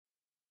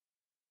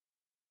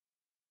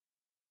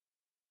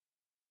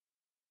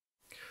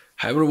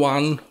Hi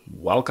everyone,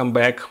 welcome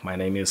back. My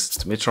name is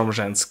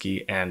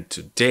Dmitry and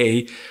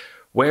today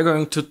we're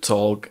going to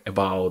talk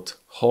about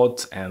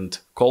hot and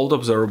cold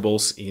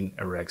observables in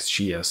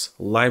RxJs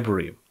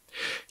library.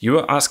 You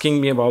were asking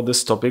me about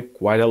this topic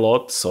quite a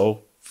lot,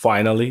 so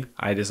finally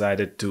I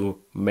decided to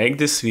make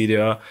this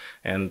video,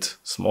 and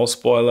small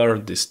spoiler,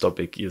 this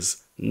topic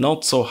is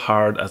not so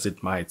hard as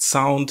it might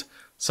sound,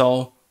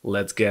 so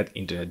let's get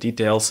into the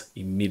details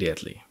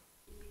immediately.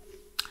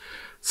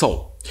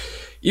 So,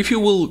 if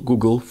you will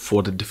Google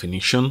for the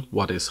definition,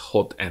 what is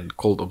hot and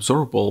cold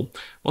observable,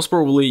 most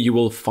probably you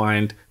will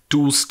find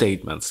two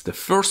statements. The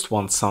first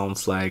one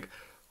sounds like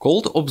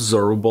cold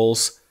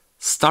observables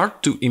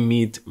start to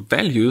emit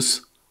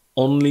values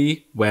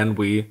only when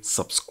we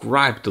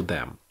subscribe to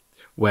them,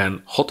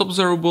 when hot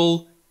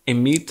observable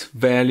emit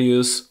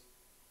values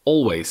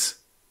always,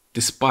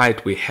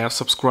 despite we have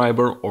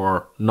subscriber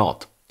or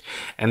not.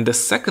 And the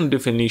second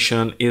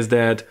definition is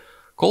that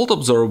cold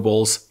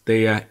observables,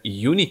 they are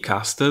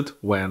unicasted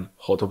when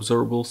hot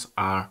observables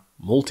are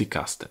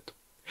multicasted.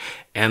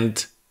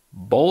 And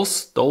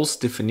both those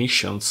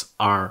definitions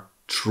are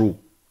true.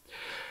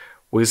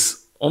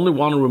 With only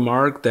one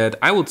remark that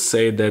I would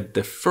say that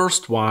the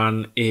first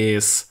one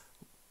is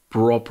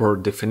proper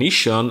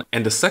definition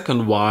and the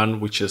second one,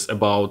 which is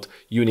about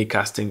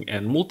unicasting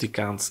and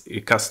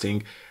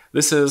multicasting,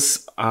 this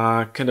is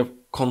kind of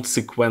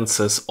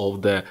consequences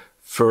of the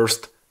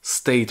first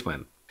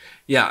statement.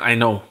 Yeah, I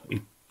know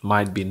it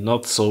might be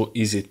not so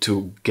easy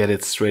to get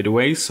it straight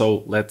away,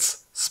 so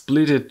let's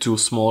split it to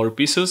smaller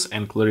pieces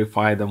and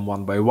clarify them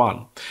one by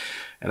one.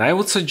 And I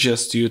would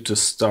suggest you to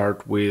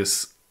start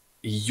with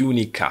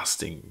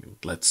unicasting.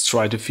 Let's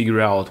try to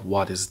figure out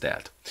what is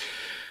that.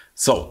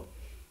 So,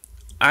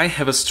 I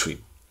have a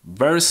stream,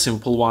 very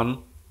simple one.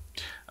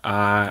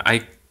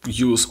 I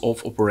use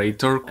of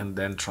operator and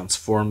then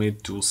transform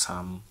it to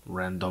some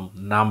random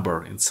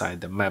number inside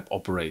the map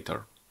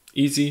operator.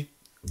 Easy,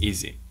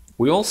 easy.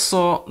 We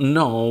also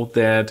know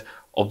that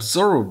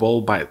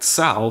observable by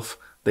itself,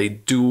 they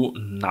do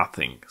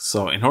nothing.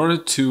 So in order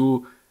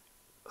to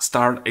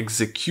start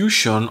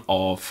execution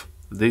of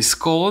this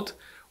code,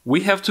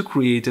 we have to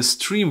create a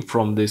stream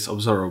from this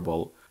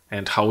observable.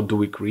 And how do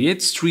we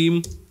create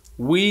stream?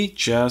 We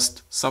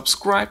just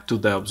subscribe to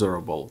the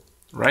observable,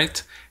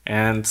 right?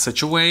 And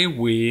such a way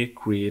we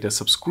create a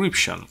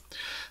subscription.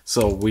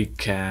 So we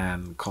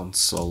can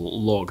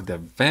console log the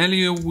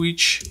value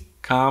which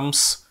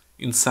comes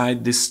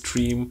inside this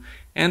stream,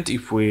 and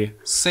if we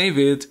save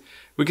it,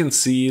 we can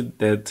see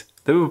that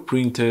they were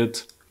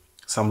printed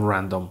some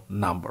random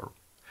number.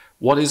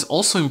 What is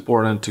also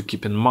important to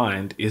keep in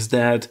mind is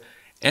that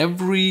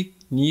every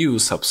new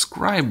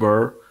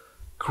subscriber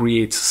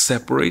creates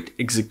separate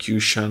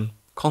execution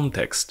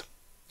context.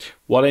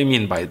 What I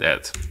mean by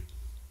that?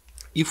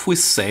 If we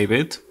save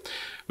it,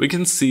 we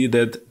can see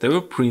that they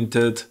were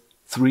printed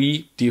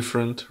 3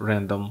 different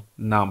random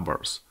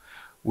numbers,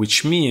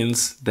 which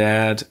means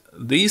that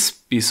this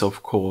piece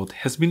of code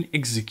has been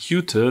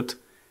executed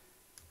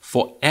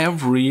for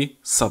every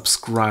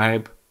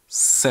subscribe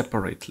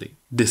separately,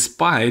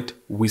 despite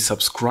we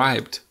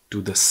subscribed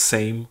to the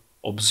same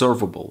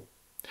observable.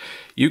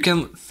 You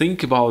can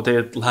think about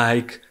it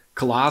like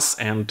class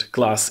and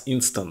class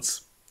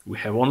instance. We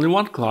have only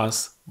one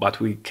class, but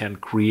we can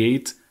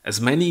create as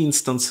many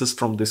instances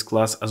from this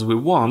class as we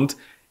want,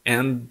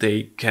 and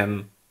they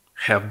can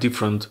have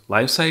different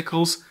life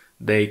cycles.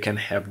 They can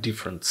have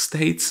different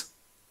states.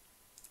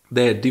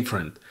 They're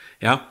different,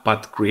 yeah,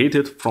 but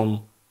created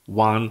from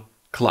one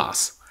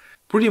class.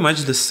 Pretty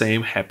much the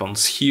same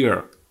happens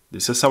here.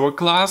 This is our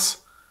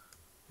class.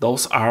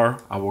 Those are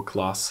our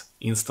class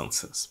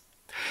instances.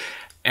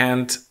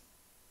 And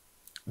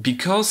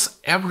because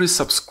every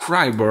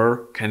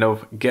subscriber kind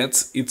of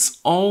gets its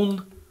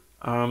own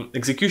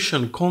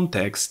execution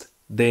context,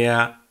 they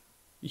are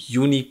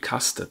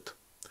unicasted,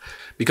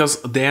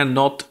 because they are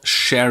not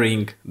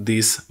sharing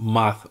this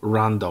math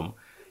random.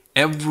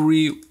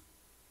 Every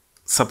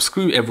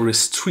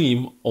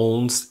stream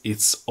owns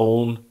its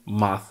own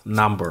math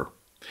number.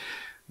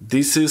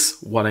 This is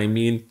what I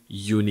mean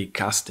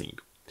unicasting.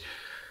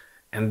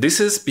 And this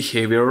is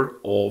behavior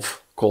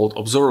of cold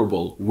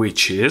observable,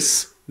 which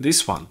is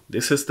this one.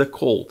 This is the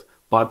cold.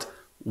 But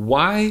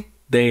why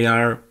they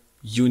are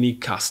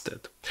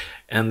unicasted?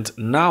 And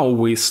now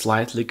we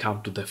slightly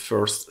come to the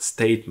first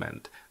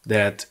statement,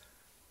 that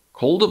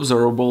cold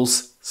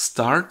observables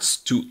starts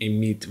to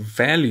emit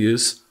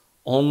values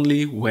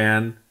only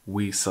when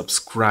we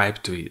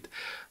subscribe to it.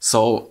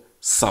 So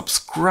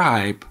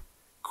subscribe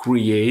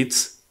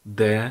creates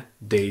the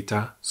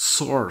data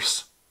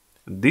source.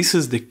 This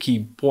is the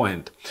key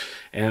point.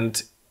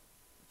 And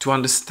to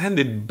understand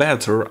it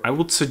better, I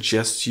would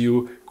suggest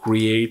you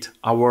create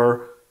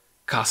our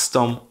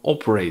custom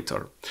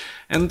operator.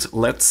 And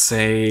let's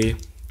say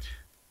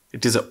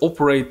it is an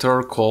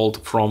operator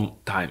called from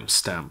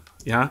timestamp.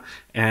 Yeah,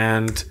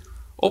 and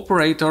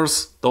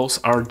operators, those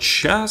are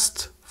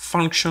just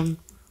function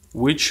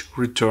which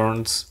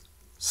returns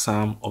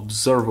some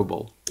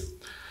observable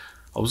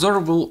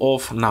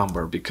of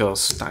number,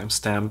 because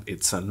timestamp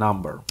it's a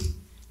number.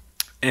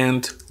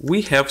 and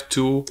we have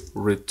to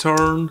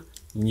return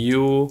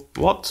new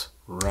what?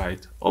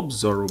 Right,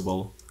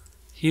 observable.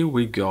 Here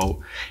we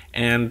go.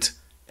 And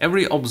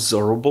every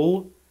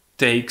observable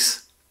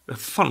takes a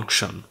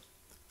function.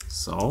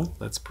 So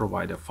let's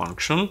provide a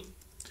function.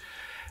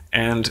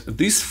 And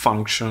this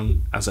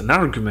function as an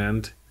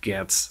argument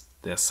gets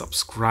the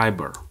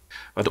subscriber.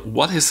 But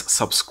what is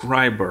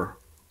subscriber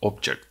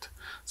object?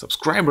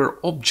 Subscriber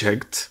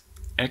object,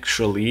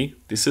 actually,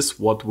 this is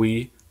what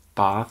we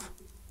pass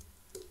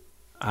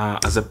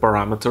as a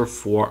parameter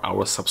for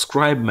our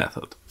subscribe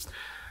method.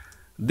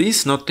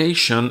 This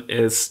notation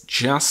is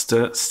just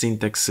a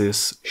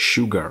syntaxis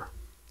sugar.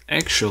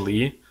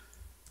 Actually,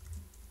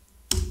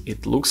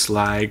 it looks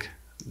like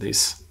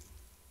this.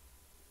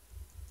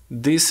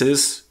 This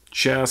is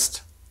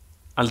just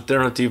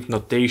alternative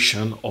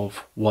notation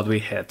of what we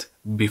had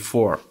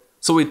before.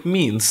 So it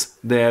means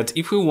that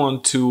if we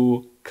want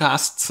to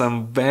cast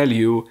some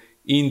value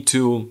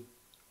into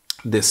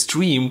the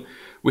stream,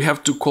 we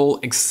have to call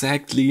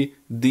exactly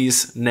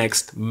this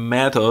next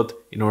method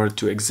in order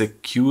to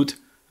execute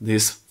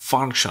this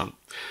function.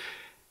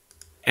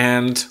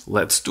 And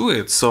let's do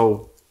it.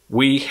 So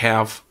we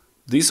have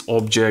this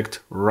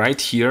object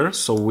right here,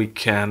 so we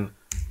can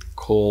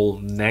call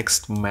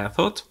next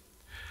method,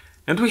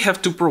 and we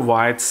have to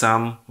provide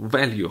some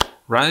value,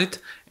 right?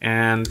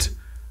 And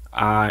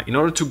in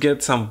order to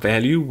get some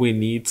value, we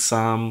need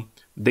some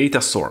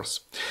data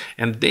source.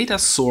 And data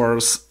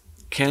source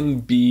can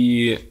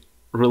be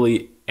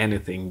really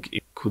anything.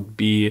 It could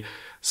be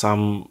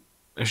some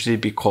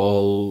HTTP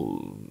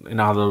call,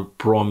 another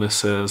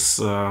promises,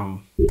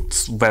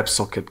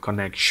 WebSocket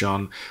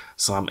connection,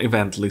 some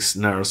event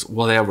listeners,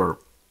 whatever.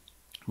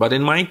 But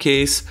in my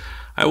case,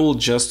 I will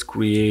just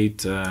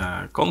create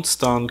a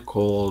constant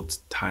called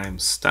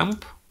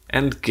timestamp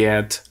and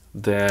get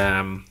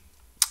the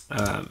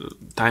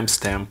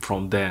timestamp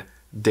from the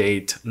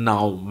date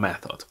now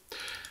method.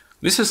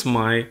 This is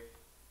my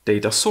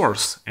data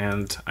source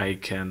and I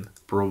can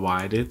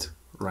provide it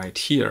right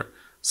here.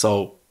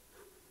 So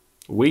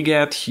we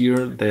get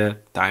here the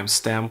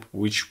timestamp,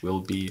 which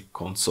will be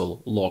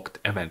console logged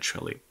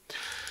eventually.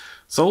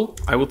 So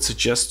I would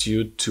suggest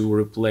you to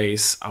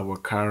replace our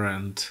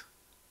current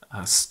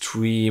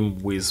stream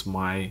with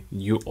my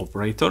new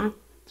operator.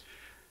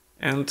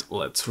 And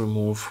let's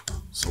remove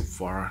so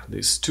far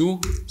these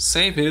two,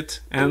 save it,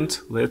 and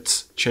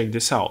let's check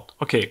this out.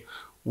 Okay,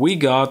 we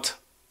got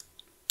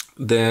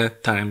the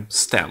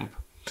timestamp.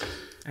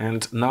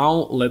 And now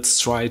let's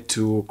try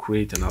to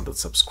create another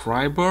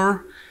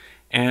subscriber.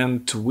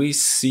 And we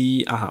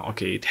see,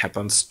 okay, it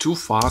happens too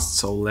fast,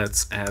 so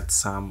let's add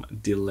some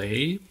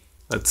delay.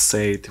 Let's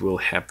say it will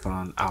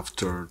happen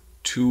after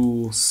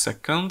 2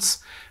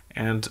 seconds.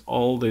 And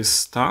all this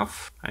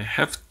stuff I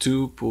have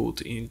to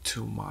put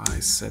into my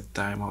set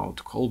timeout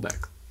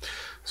callback.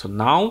 So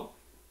now,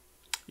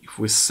 if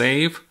we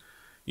save,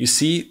 you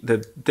see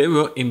that they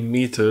were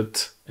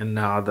emitted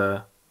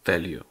another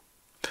value.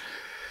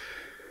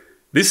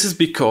 This is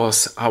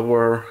because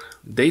our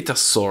data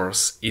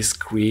source is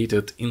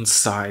created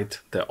inside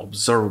the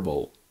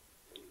observable.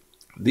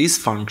 This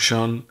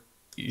function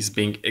is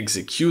being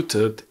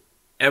executed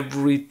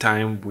every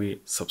time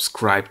we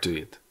subscribe to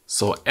it.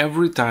 So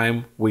every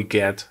time we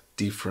get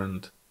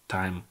different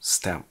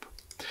timestamp.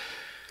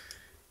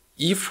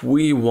 If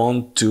we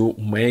want to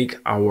make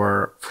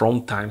our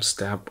from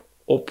timestamp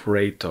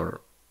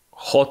operator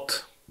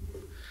hot,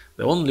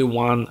 the only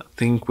one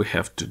thing we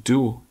have to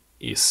do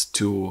is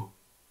to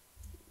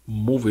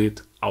move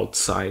it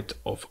outside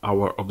of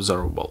our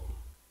observable.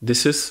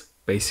 This is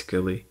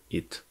basically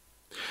it.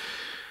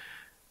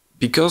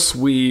 Because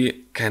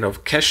we kind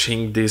of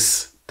caching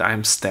this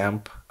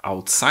timestamp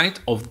outside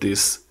of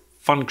this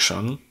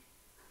function,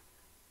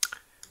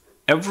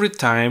 every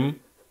time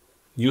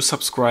new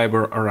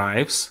subscriber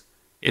arrives,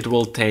 it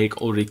will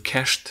take already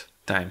cached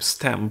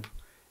timestamp,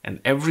 and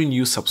every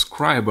new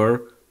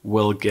subscriber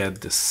will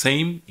get the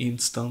same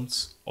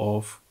instance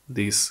of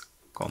this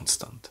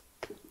constant.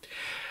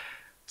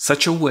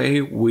 Such a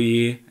way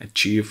we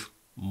achieve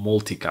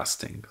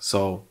multicasting.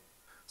 So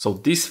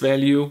this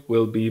value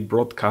will be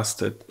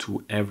broadcasted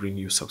to every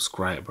new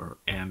subscriber,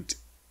 and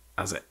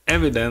as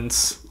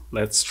evidence,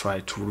 let's try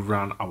to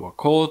run our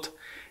code,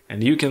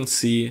 and you can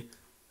see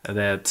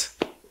that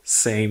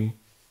same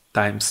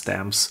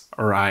timestamps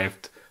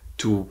arrived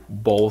to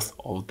both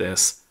of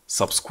these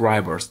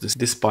subscribers,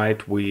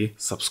 despite we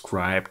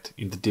subscribed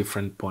in the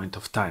different point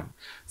of time.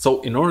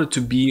 So in order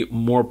to be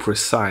more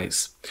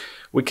precise,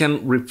 we can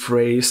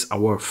rephrase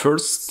our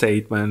first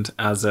statement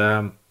as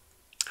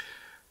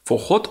for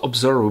hot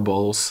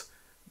observables,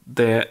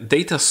 the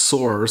data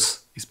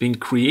source is being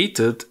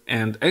created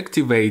and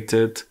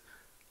activated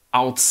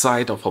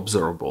outside of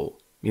observable,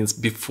 means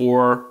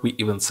before we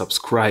even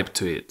subscribe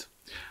to it.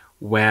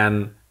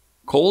 When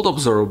cold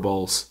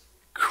observables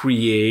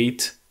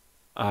create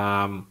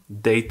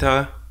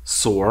data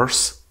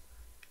source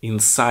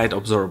inside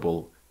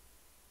observable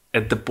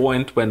at the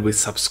point when we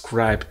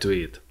subscribe to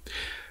it.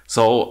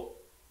 So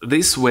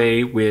this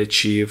way we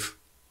achieve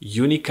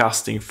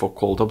unicasting for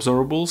cold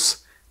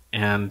observables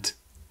and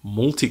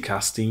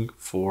multicasting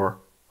for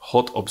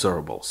hot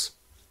observables.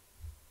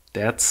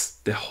 That's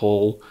the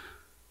whole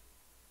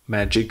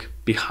magic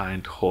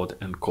behind hot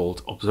and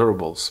cold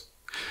observables.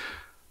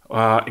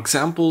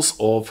 Examples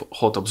of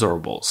hot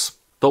observables.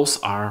 Those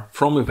are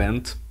from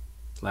event,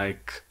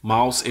 like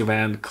mouse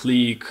event,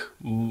 click,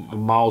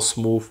 mouse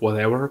move,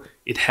 whatever.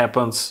 It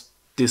happens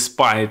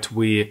despite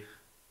we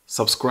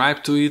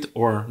subscribe to it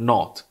or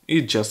not.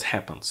 It just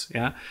happens,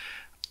 yeah.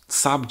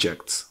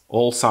 Subjects,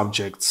 all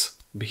subjects,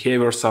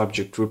 behavior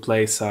subject,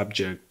 replay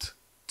subject,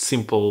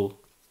 simple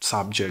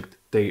subject,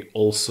 they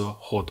also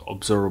hot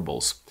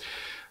observables.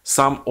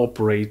 Some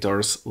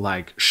operators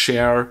like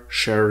share,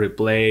 share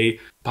replay,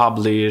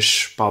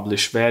 publish,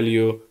 publish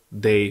value,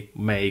 they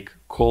make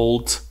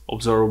cold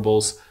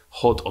observables,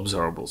 hot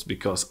observables,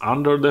 because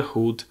under the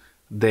hood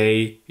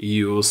they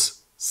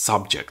use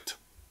subject.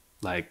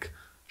 Like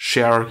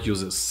share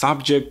uses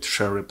subject,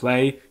 share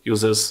replay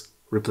uses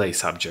replay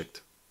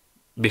subject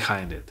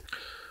behind it.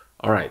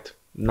 All right,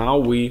 now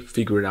we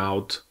figured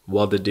out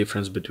what the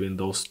difference between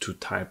those two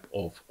types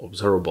of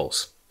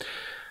observables.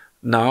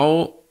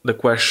 Now the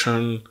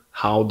question,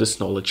 how this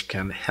knowledge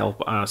can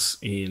help us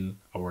in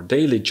our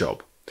daily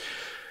job.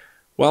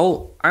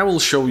 Well, I will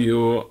show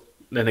you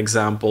an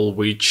example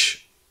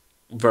which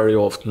very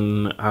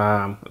often,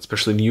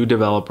 especially new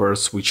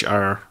developers which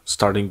are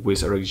starting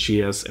with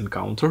RxJs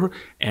encounter,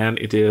 and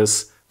it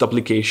is the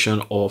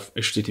application of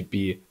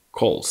HTTP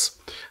calls.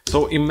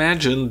 So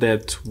imagine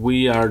that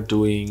we are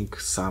doing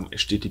some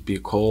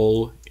HTTP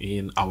call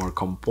in our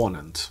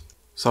component.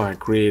 So I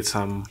create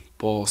some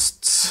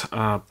posts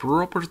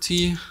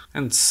property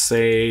and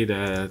say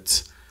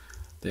that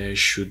there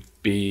should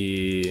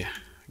be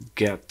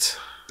get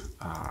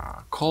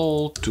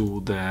call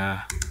to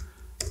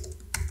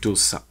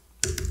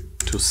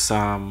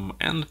some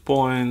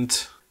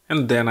endpoint,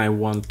 and then I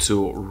want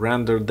to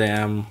render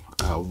them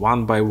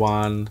one by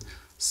one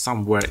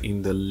somewhere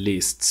in the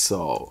list.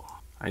 So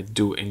I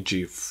do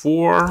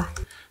ng4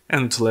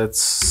 and let's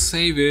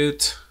save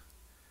it.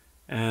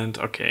 And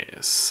okay,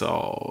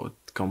 so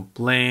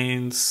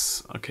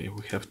complaints. Okay,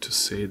 we have to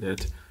say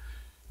that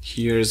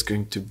here is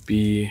going to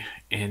be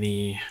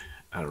any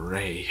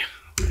array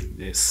like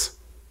this.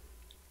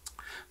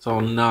 So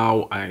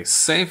now I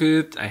save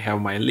it, I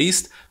have my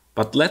list,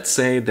 but let's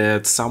say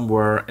that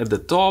somewhere at the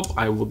top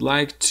I would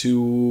like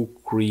to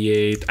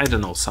create, I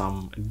don't know,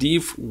 some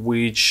div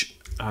which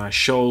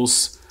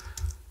shows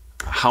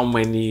how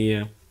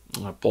many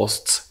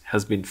posts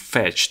has been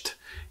fetched.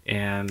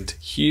 And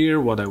here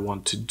what I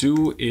want to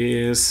do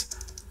is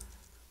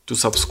to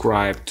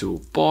subscribe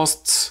to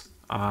posts,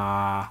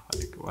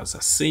 it was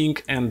a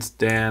sync, and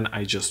then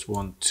I just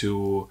want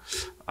to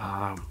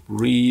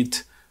read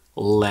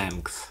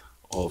length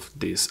of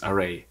this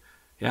array.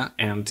 Yeah,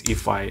 and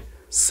if I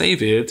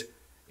save it,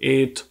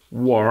 it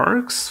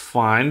works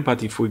fine.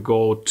 But if we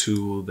go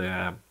to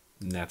the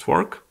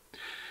network,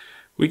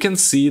 we can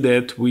see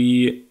that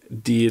we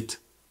did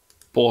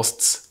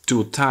posts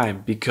 2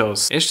 times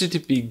because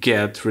HTTP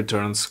GET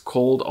returns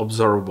cold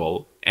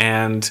observable,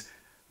 and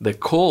the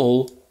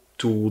call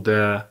to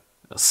the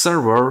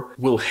server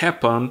will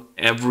happen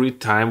every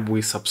time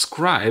we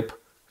subscribe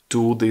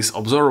to this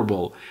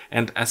observable.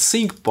 And a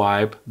sync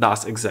pipe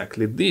does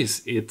exactly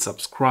this. It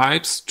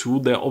subscribes to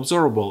the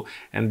observable,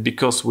 and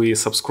because we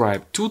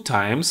subscribe 2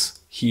 times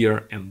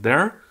here and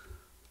there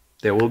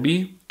will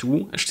be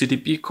 2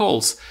 HTTP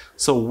calls.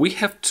 So we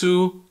have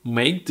to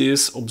make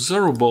this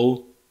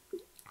observable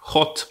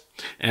hot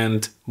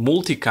and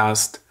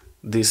multicast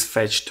this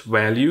fetched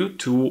value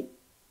to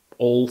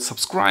all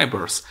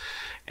subscribers.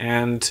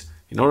 And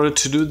in order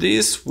to do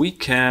this, we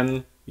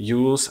can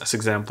use, as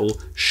example,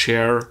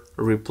 share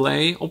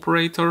replay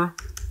operator.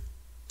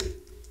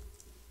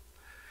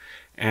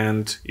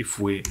 And if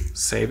we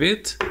save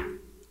it,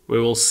 we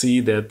will see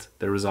that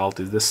the result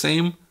is the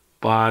same,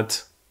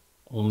 but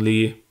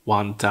only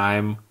 1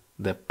 time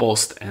the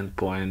post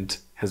endpoint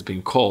has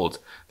been called.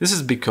 This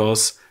is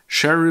because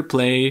share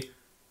replay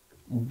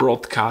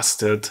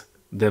broadcasted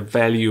the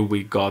value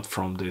we got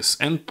from this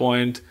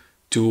endpoint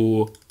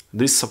to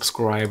this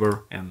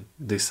subscriber and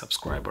this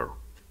subscriber.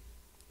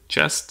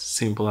 Just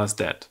simple as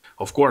that.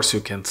 Of course, you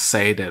can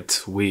say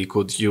that we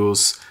could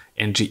use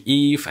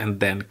ngIf and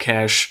then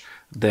cache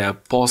the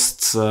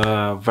posts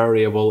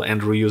variable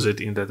and reuse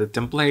it in the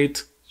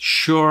template.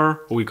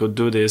 Sure, we could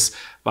do this,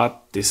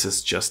 but this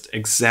is just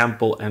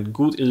example and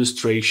good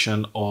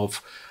illustration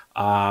of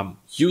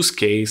use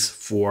case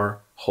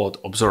for hot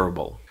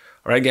observable.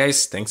 Alright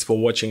guys, thanks for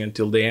watching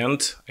until the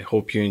end. I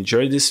hope you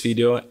enjoyed this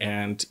video,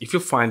 and if you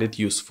find it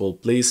useful,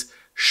 please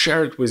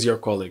share it with your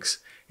colleagues.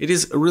 It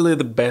is really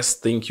the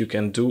best thing you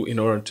can do in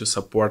order to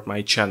support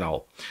my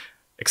channel.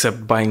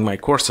 Except buying my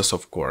courses,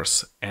 of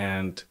course.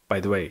 And by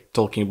the way,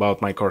 talking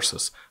about my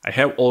courses, I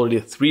have already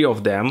 3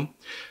 of them.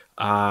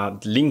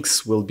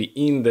 Links will be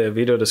in the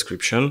video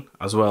description,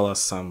 as well as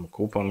some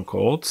coupon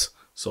codes.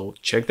 So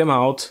check them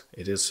out.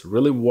 It is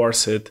really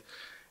worth it.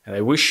 And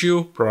I wish you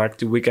a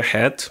productive week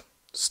ahead.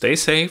 Stay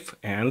safe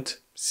and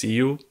see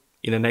you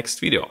in the next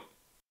video.